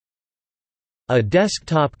A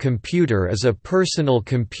desktop computer is a personal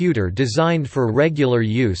computer designed for regular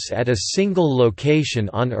use at a single location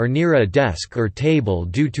on or near a desk or table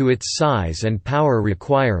due to its size and power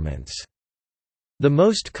requirements. The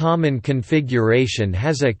most common configuration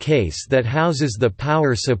has a case that houses the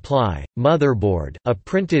power supply, motherboard, a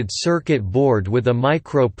printed circuit board with a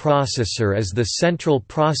microprocessor as the central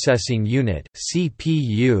processing unit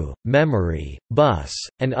 (CPU), memory, bus,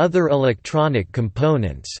 and other electronic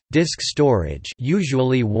components, disk storage,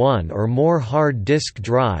 usually one or more hard disk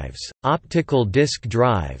drives, optical disk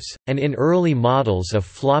drives, and in early models a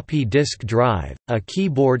floppy disk drive, a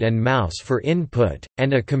keyboard and mouse for input,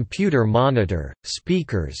 and a computer monitor,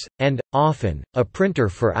 speakers, and, often, a printer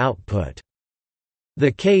for output.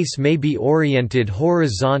 The case may be oriented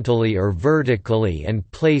horizontally or vertically and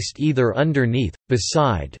placed either underneath,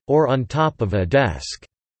 beside, or on top of a desk.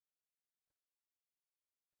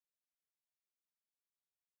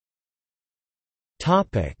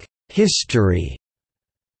 History.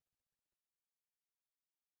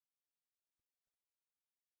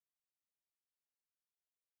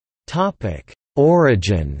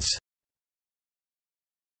 Origins.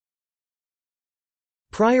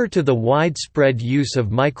 Prior to the widespread use of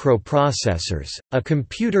microprocessors, a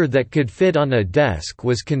computer that could fit on a desk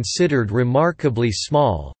was considered remarkably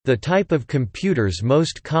small. The type of computers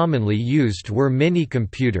most commonly used were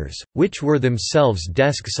mini-computers, which were themselves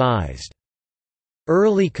desk-sized.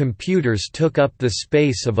 Early computers took up the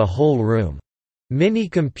space of a whole room.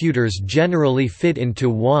 Mini-computers generally fit into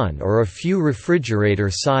one or a few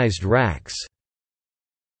refrigerator-sized racks.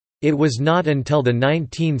 It was not until the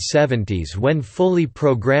 1970s when fully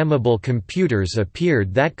programmable computers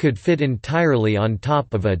appeared that could fit entirely on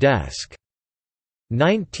top of a desk.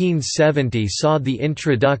 1970 saw the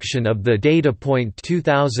introduction of the DataPoint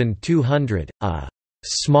 2200, a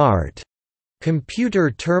 «smart»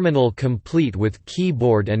 computer terminal complete with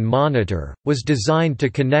keyboard and monitor, was designed to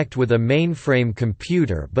connect with a mainframe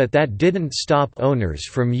computer, but that didn't stop owners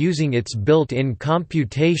from using its built-in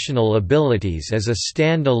computational abilities as a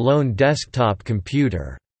stand-alone desktop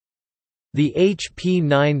computer. The HP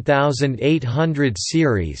 9800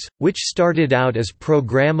 series, which started out as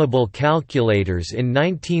programmable calculators in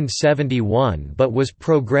 1971 but was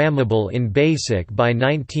programmable in BASIC by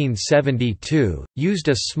 1972, used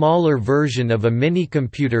a smaller version of a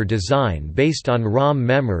minicomputer design based on ROM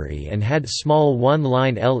memory and had small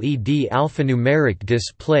one-line LED alphanumeric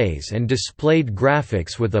displays and displayed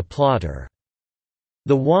graphics with a plotter.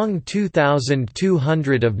 The Wang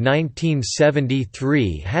 2200 of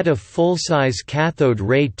 1973 had a full-size cathode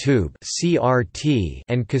ray tube (CRT)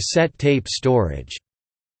 and cassette tape storage.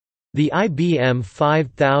 The IBM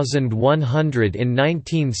 5100 in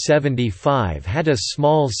 1975 had a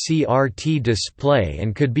small CRT display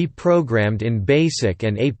and could be programmed in BASIC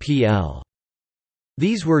and APL.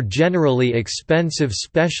 These were generally expensive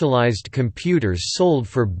specialized computers sold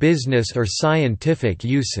for business or scientific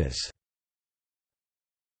uses.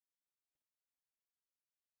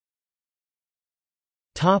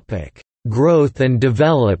 Growth and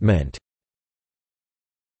development.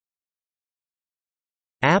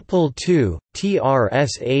 Apple II,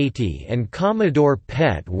 TRS-80 and Commodore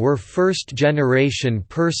PET were first-generation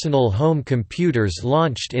personal home computers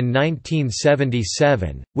launched in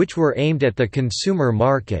 1977, which were aimed at the consumer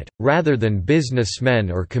market, rather than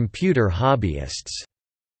businessmen or computer hobbyists.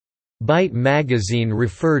 Byte magazine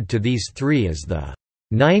referred to these three as the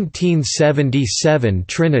 1977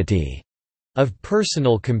 Trinity of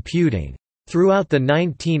personal computing. Throughout the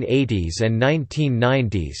 1980s and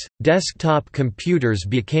 1990s, desktop computers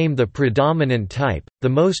became the predominant type, the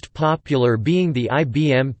most popular being the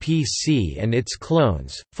IBM PC and its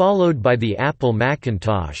clones, followed by the Apple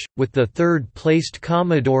Macintosh, with the third-placed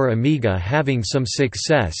Commodore Amiga having some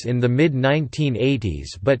success in the mid-1980s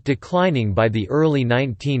but declining by the early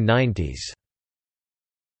 1990s.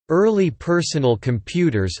 Early personal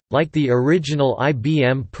computers, like the original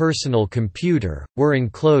IBM personal computer, were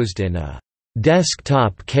enclosed in a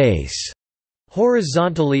 «desktop case»,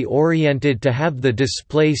 horizontally oriented to have the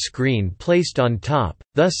display screen placed on top,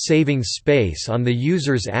 thus saving space on the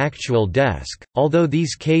user's actual desk, although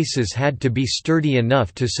these cases had to be sturdy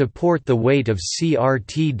enough to support the weight of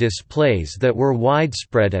CRT displays that were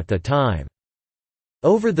widespread at the time.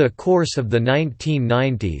 Over the course of the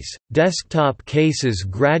 1990s, desktop cases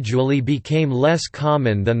gradually became less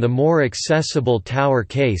common than the more accessible tower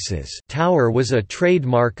cases. Tower was a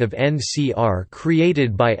trademark of NCR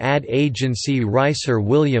created by ad agency Ricer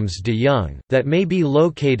Williams de Young, that may be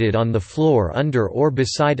located on the floor under or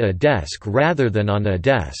beside a desk rather than on a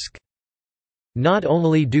desk. Not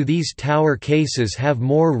only do these tower cases have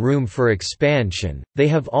more room for expansion, they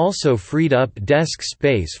have also freed up desk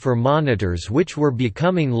space for monitors which were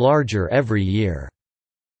becoming larger every year.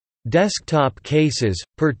 Desktop cases,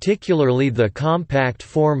 particularly the compact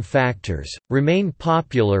form factors, remain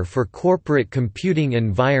popular for corporate computing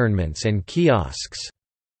environments and kiosks.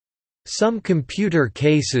 Some computer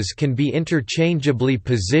cases can be interchangeably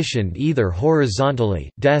positioned either horizontally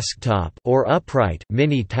desktop or upright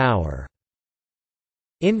mini tower.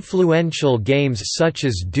 Influential games such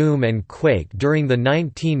as Doom and Quake during the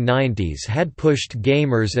 1990s had pushed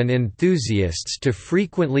gamers and enthusiasts to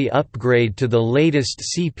frequently upgrade to the latest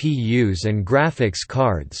CPUs and graphics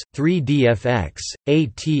cards, 3DFX,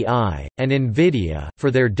 ATI, and NVIDIA,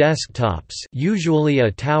 for their desktops, usually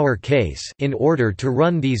a tower case, in order to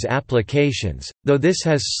run these applications, though this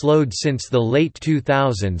has slowed since the late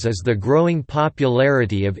 2000s as the growing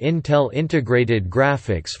popularity of Intel integrated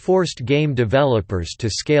graphics forced game developers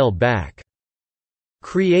to scale back.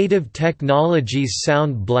 Creative Technologies'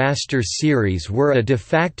 Sound Blaster series were a de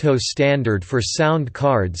facto standard for sound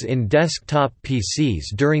cards in desktop PCs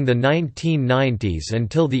during the 1990s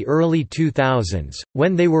until the early 2000s,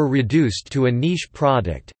 when they were reduced to a niche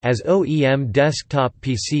product, as OEM desktop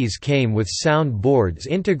PCs came with sound boards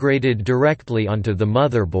integrated directly onto the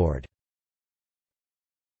motherboard.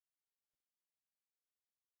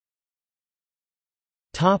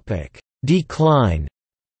 Decline.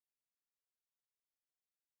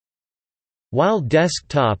 While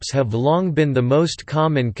desktops have long been the most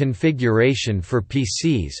common configuration for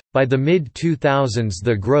PCs, by the mid-2000s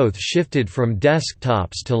the growth shifted from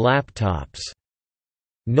desktops to laptops.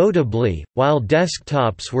 Notably, while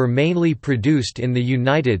desktops were mainly produced in the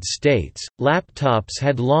United States, laptops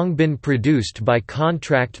had long been produced by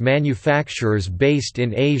contract manufacturers based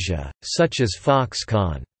in Asia, such as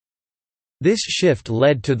Foxconn. This shift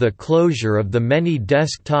led to the closure of the many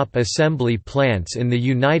desktop assembly plants in the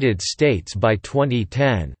United States by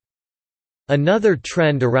 2010. Another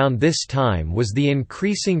trend around this time was the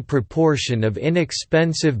increasing proportion of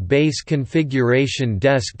inexpensive base configuration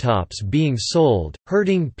desktops being sold,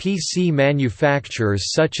 hurting PC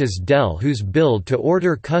manufacturers such as Dell, whose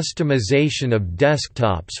build-to-order customization of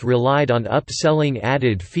desktops relied on upselling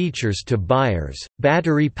added features to buyers.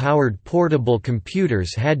 Battery-powered portable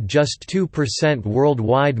computers had just 2%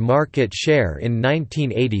 worldwide market share in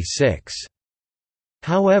 1986.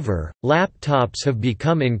 However, laptops have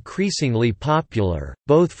become increasingly popular,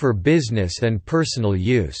 both for business and personal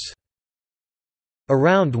use.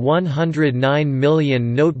 Around 109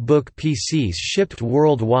 million notebook PCs shipped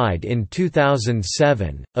worldwide in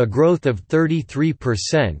 2007, a growth of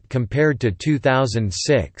 33% compared to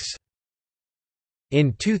 2006.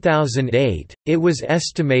 In 2008, it was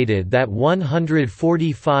estimated that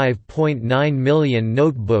 145.9 million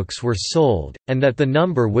notebooks were sold, and that the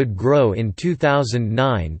number would grow in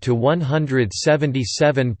 2009 to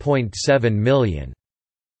 177.7 million.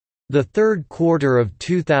 The third quarter of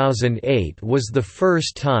 2008 was the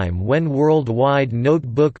first time when worldwide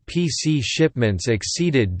notebook PC shipments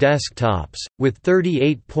exceeded desktops, with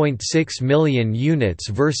 38.6 million units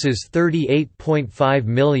versus 38.5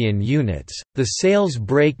 million units. The sales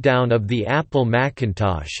breakdown of the Apple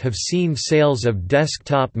Macintosh have seen sales of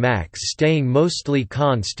desktop Macs staying mostly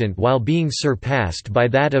constant while being surpassed by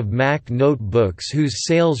that of Mac notebooks, whose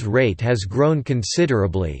sales rate has grown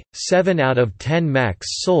considerably. 7 out of 10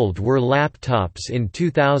 Macs sold were laptops in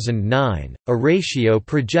 2009, a ratio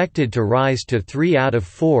projected to rise to 3 out of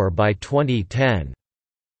 4 by 2010.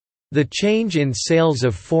 The change in sales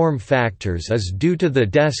of form factors is due to the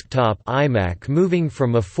desktop iMac moving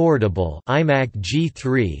from affordable iMac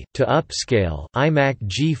G3 to upscale iMac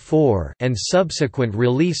G4, and subsequent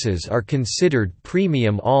releases are considered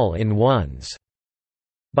premium all-in-ones.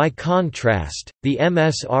 By contrast, the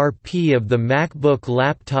MSRP of the MacBook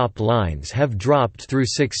laptop lines have dropped through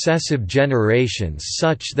successive generations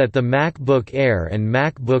such that the MacBook Air and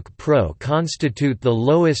MacBook Pro constitute the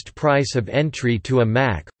lowest price of entry to a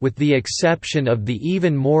Mac, with the exception of the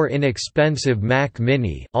even more inexpensive Mac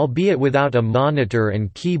Mini, albeit without a monitor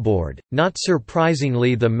and keyboard. Not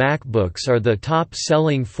surprisingly, the MacBooks are the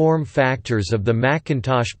top-selling form factors of the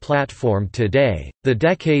Macintosh platform today. The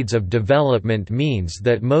decades of development means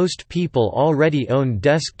that most people already own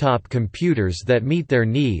desktop computers that meet their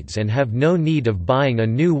needs and have no need of buying a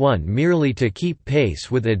new one merely to keep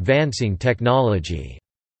pace with advancing technology.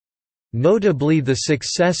 Notably the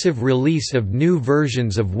successive release of new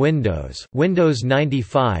versions of Windows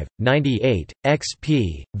 95, 98,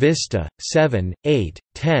 XP, Vista, 7, 8,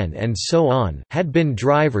 10 and so on had been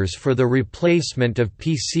drivers for the replacement of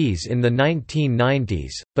PCs in the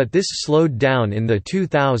 1990s, but this slowed down in the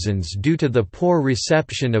 2000s due to the poor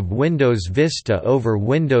reception of Windows Vista over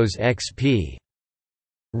Windows XP.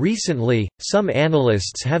 Recently, some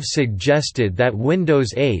analysts have suggested that Windows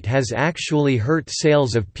 8 has actually hurt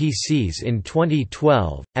sales of PCs in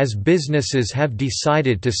 2012, as businesses have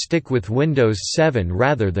decided to stick with Windows 7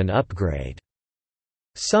 rather than upgrade.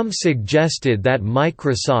 Some suggested that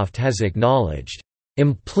Microsoft has acknowledged,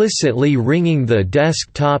 implicitly ringing the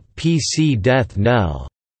desktop PC death knell,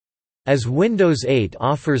 as Windows 8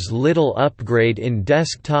 offers little upgrade in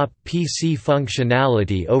desktop PC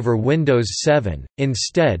functionality over Windows 7.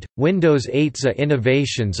 Instead, Windows 8's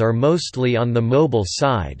innovations are mostly on the mobile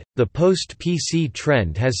side. The post-PC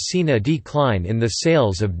trend has seen a decline in the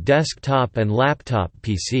sales of desktop and laptop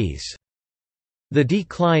PCs. The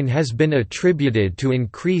decline has been attributed to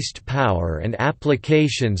increased power and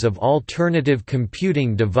applications of alternative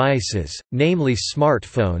computing devices, namely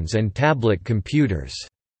smartphones and tablet computers.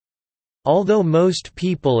 Although most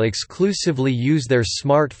people exclusively use their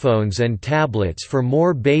smartphones and tablets for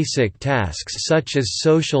more basic tasks such as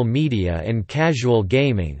social media and casual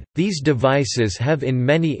gaming, these devices have in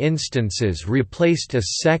many instances replaced a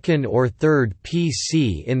second or third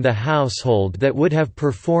PC in the household that would have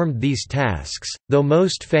performed these tasks. Though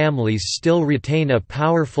most families still retain a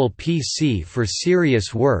powerful PC for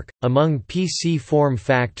serious work, among PC form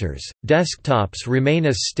factors, desktops remain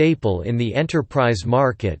a staple in the enterprise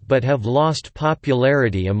market but have lost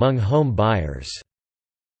popularity among home buyers.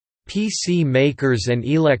 PC makers and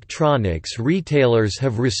electronics retailers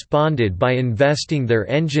have responded by investing their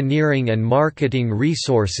engineering and marketing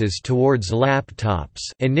resources towards laptops,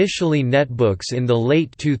 initially netbooks in the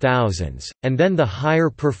late 2000s, and then the higher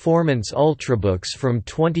performance ultrabooks from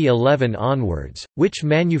 2011 onwards, which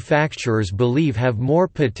manufacturers believe have more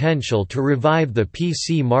potential to revive the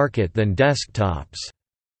PC market than desktops.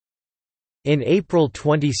 In April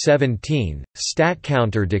 2017,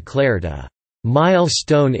 StatCounter declared a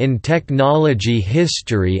milestone in technology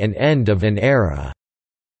history and end of an era,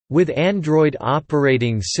 with Android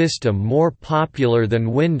operating system more popular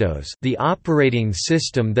than Windows, the operating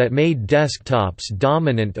system that made desktops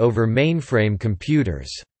dominant over mainframe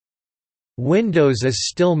computers. Windows is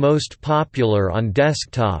still most popular on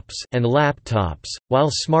desktops and laptops, while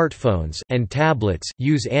smartphones and tablets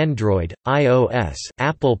use Android, iOS,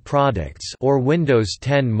 Apple products or Windows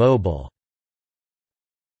 10 Mobile.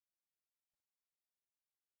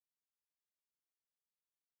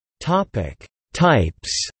 Topic: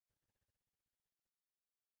 Types.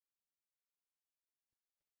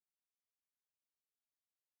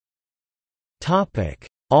 Topic: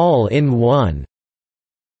 All-in-one.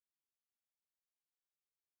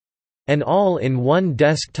 An all-in-one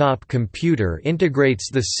desktop computer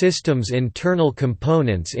integrates the system's internal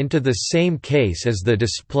components into the same case as the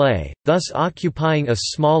display, thus occupying a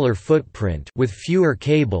smaller footprint with fewer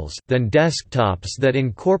cables than desktops that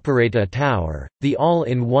incorporate a tower. The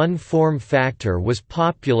all-in-one form factor was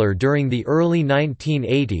popular during the early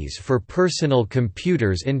 1980s for personal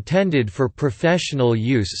computers intended for professional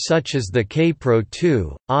use such as the K-Pro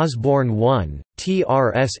 2, Osborne 1,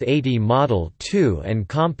 TRS-80 Model 2 and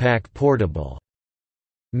Compact Portable.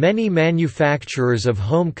 Many manufacturers of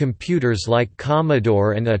home computers like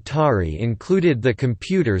Commodore and Atari included the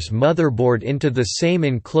computer's motherboard into the same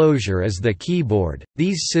enclosure as the keyboard.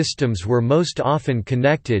 These systems were most often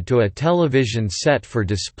connected to a television set for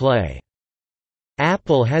display.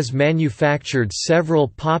 Apple has manufactured several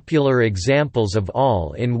popular examples of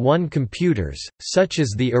all-in-one computers, such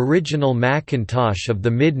as the original Macintosh of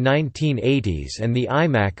the mid-1980s and the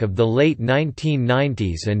iMac of the late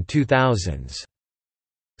 1990s and 2000s.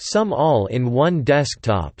 Some all-in-one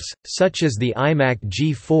desktops, such as the iMac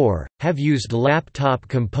G4, have used laptop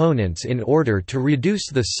components in order to reduce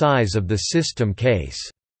the size of the system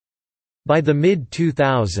case. By the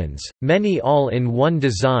mid-2000s, many all-in-one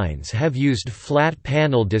designs have used flat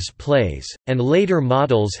panel displays, and later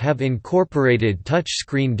models have incorporated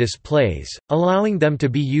touchscreen displays, allowing them to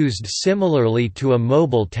be used similarly to a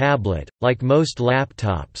mobile tablet. Like most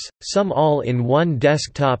laptops, some all-in-one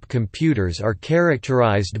desktop computers are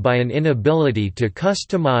characterized by an inability to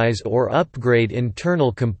customize or upgrade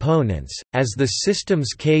internal components, as the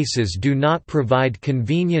system's cases do not provide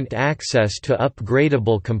convenient access to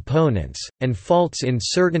upgradable components, and faults in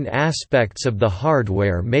certain aspects of the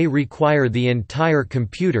hardware may require the entire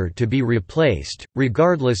computer to be replaced,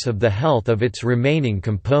 regardless of the health of its remaining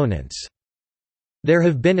components. There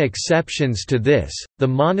have been exceptions to this. The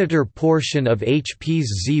monitor portion of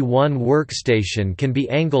HP's Z1 workstation can be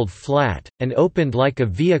angled flat, and opened like a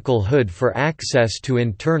vehicle hood for access to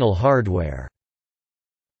internal hardware.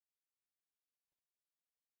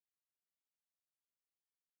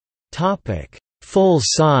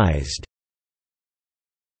 Full-sized.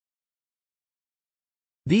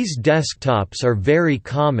 These desktops are very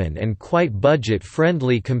common and quite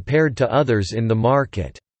budget-friendly compared to others in the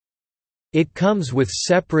market. It comes with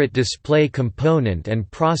separate display component and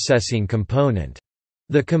processing component.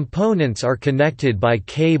 The components are connected by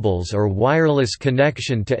cables or wireless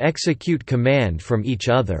connection to execute command from each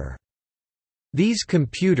other. These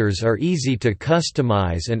computers are easy to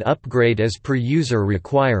customize and upgrade as per user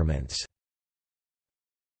requirements.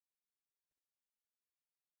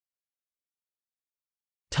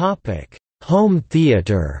 Home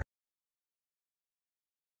theater.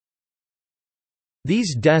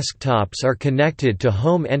 These desktops are connected to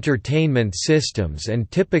home entertainment systems and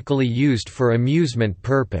typically used for amusement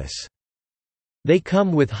purpose. They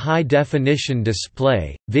come with high-definition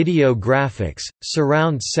display, video graphics,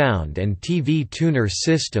 surround sound and TV tuner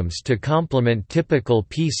systems to complement typical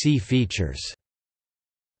PC features.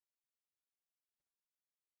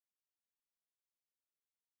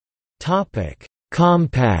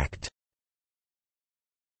 Compact.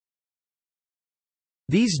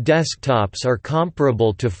 These desktops are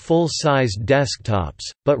comparable to full-sized desktops,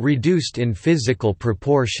 but reduced in physical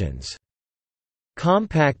proportions.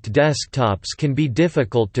 Compact desktops can be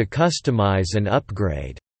difficult to customize and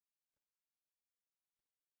upgrade.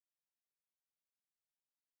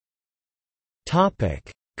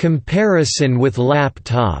 Comparison with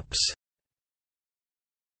laptops.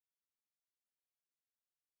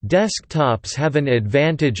 Desktops have an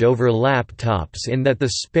advantage over laptops in that the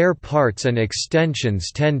spare parts and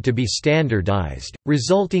extensions tend to be standardized,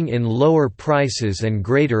 resulting in lower prices and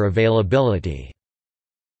greater availability.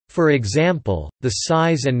 For example, the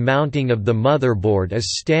size and mounting of the motherboard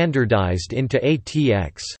is standardized into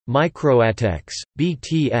ATX, MicroATX,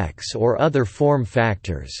 BTX or other form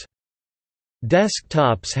factors.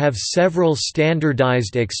 Desktops have several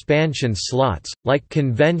standardized expansion slots, like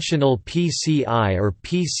conventional PCI or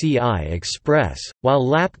PCI Express, while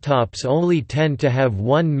laptops only tend to have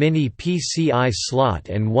one mini PCI slot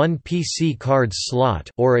and one PC card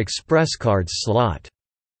slot or Express card slot.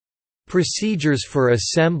 Procedures for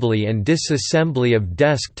assembly and disassembly of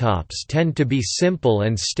desktops tend to be simple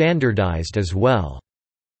and standardized as well.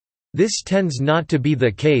 This tends not to be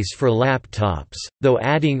the case for laptops, though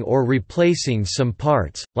adding or replacing some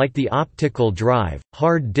parts, like the optical drive,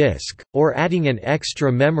 hard disk, or adding an extra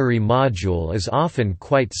memory module is often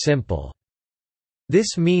quite simple.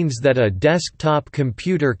 This means that a desktop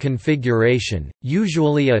computer configuration,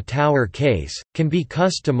 usually a tower case, can be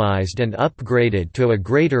customized and upgraded to a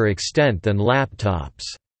greater extent than laptops.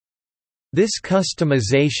 This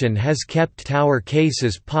customization has kept tower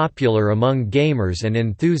cases popular among gamers and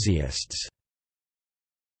enthusiasts.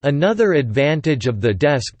 Another advantage of the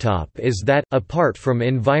desktop is that, apart from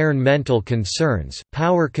environmental concerns,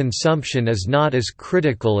 power consumption is not as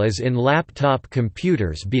critical as in laptop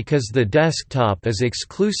computers because the desktop is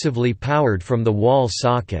exclusively powered from the wall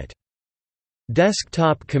socket.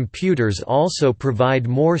 Desktop computers also provide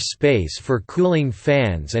more space for cooling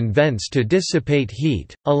fans and vents to dissipate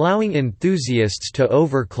heat, allowing enthusiasts to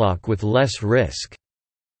overclock with less risk.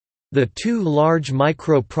 The two large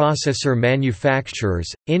microprocessor manufacturers,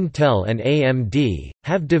 Intel and AMD,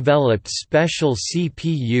 have developed special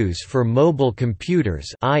CPUs for mobile computers,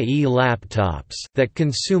 i.e. laptops, that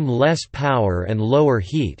consume less power and lower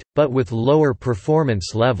heat, but with lower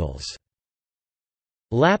performance levels.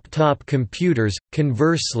 Laptop computers,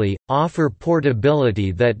 conversely, offer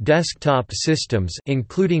portability that desktop systems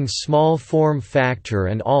including small form factor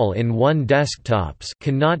and all-in-one desktops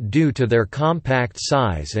cannot due to their compact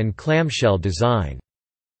size and clamshell design.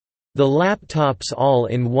 The laptop's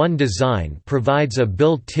all-in-one design provides a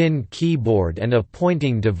built-in keyboard and a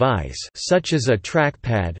pointing device such as a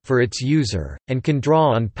trackpad for its user, and can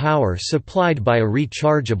draw on power supplied by a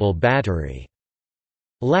rechargeable battery.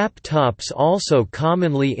 Laptops also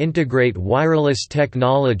commonly integrate wireless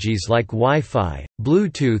technologies like Wi-Fi,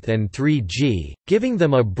 Bluetooth and 3G, giving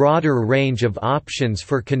them a broader range of options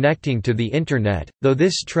for connecting to the Internet, though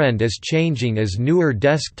this trend is changing as newer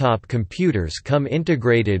desktop computers come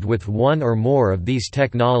integrated with one or more of these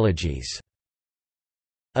technologies.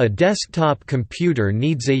 A desktop computer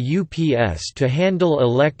needs a UPS to handle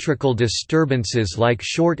electrical disturbances like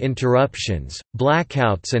short interruptions,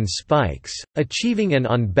 blackouts and spikes. Achieving an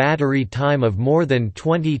on-battery time of more than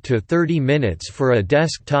 20 to 30 minutes for a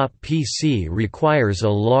desktop PC requires a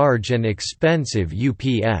large and expensive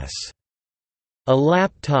UPS. A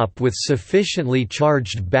laptop with sufficiently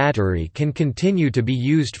charged battery can continue to be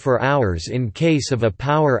used for hours in case of a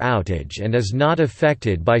power outage and is not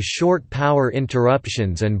affected by short power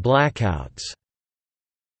interruptions and blackouts.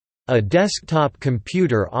 A desktop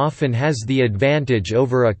computer often has the advantage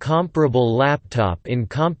over a comparable laptop in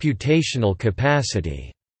computational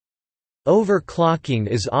capacity. Overclocking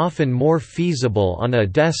is often more feasible on a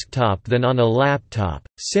desktop than on a laptop.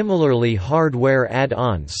 Similarly, hardware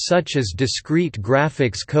add-ons such as discrete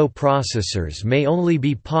graphics coprocessors may only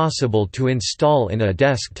be possible to install in a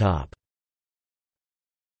desktop.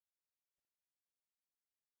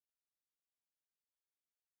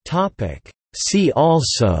 Topic: See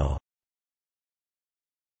also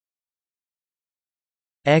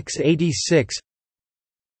x86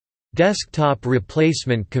 Desktop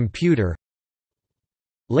replacement computer,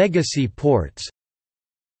 legacy ports,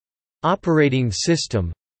 operating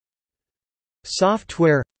system,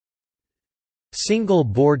 software, single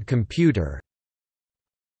board computer,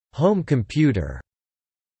 home computer.